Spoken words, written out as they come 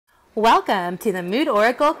Welcome to the Mood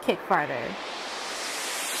Oracle Kickstarter.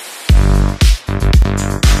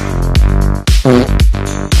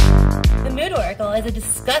 The Mood Oracle is a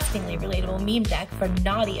disgustingly relatable meme deck for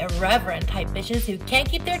naughty, irreverent type bitches who can't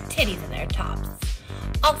keep their titties in their tops.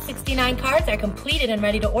 All 69 cards are completed and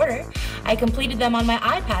ready to order. I completed them on my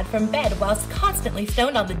iPad from bed whilst constantly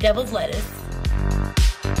stoned on the devil's lettuce.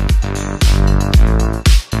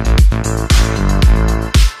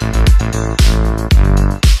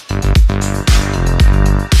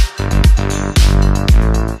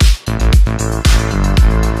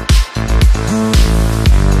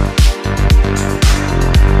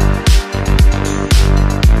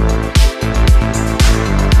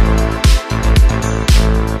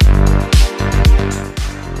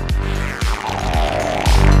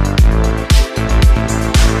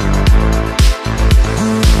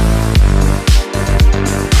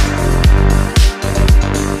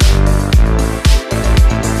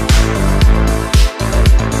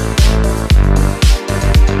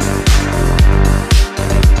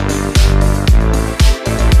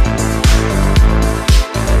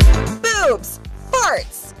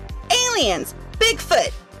 Aliens,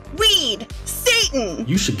 Bigfoot, weed, Satan.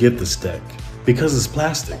 You should get this deck because it's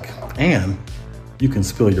plastic and you can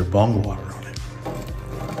spill your bong water on it.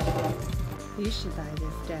 You should buy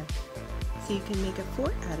this deck so you can make a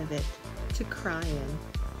fort out of it to cry in.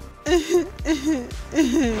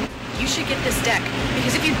 You should get this deck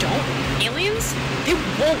because if you don't, aliens, they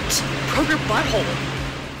won't probe your butthole.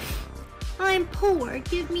 I'm poor,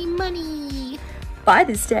 give me money. Buy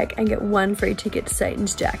this deck and get one free ticket to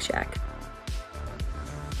Satan's Jack Shack.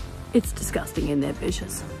 It's disgusting in there,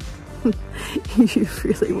 bitches. You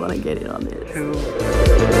really want to get in on this. 2, 1, 0,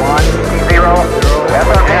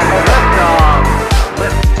 0,